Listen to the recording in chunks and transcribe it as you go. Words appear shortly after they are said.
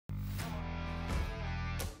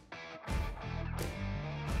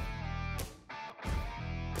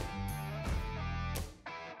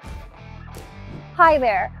Hi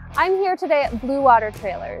there, I'm here today at Bluewater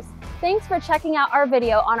Trailers. Thanks for checking out our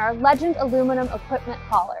video on our Legend aluminum equipment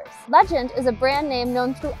haulers. Legend is a brand name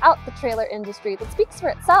known throughout the trailer industry that speaks for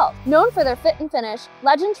itself. Known for their fit and finish,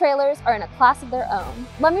 Legend trailers are in a class of their own.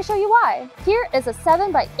 Let me show you why. Here is a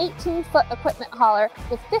 7 by 18 foot equipment hauler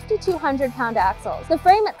with 5,200 pound axles. The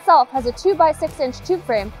frame itself has a 2 by 6 inch tube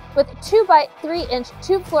frame with 2 by 3 inch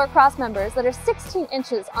tube floor cross members that are 16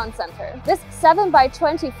 inches on center. This 7 by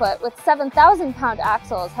 20 foot with 7,000 pound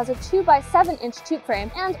axles has a 2 by 7 inch tube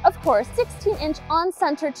frame and, of course, 16 inch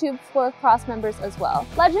on-center tube floor cross members as well.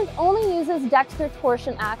 Legend only uses Dexter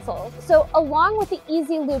torsion axles, so along with the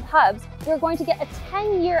Easy Lube hubs, you're going to get a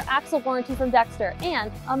 10-year axle warranty from Dexter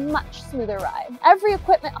and a much smoother ride. Every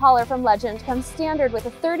equipment hauler from Legend comes standard with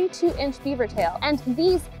a 32-inch beaver tail and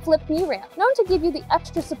these flip knee ramp, known to give you the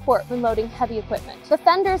extra support when loading heavy equipment. The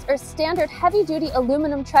fenders are standard heavy-duty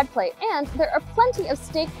aluminum tread plate, and there are plenty of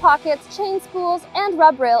stake pockets, chain spools, and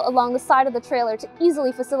rub rail along the side of the trailer to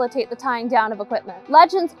easily facilitate the tying down of equipment.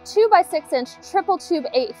 Legend's 2 by 6 inch triple tube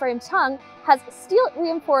 8-frame tongue has steel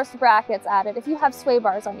reinforced brackets added if you have sway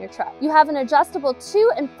bars on your truck. You have an adjustable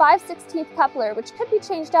 2 5/16 coupler which could be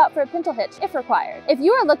changed out for a pintle hitch if required. If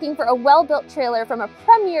you are looking for a well-built trailer from a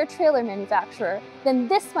premier trailer manufacturer, then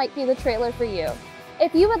this might be the trailer for you.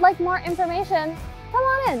 If you would like more information, come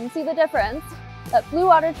on in and see the difference that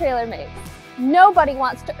Bluewater Trailer makes. Nobody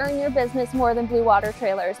wants to earn your business more than Bluewater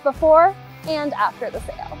Trailers before and after the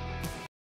sale.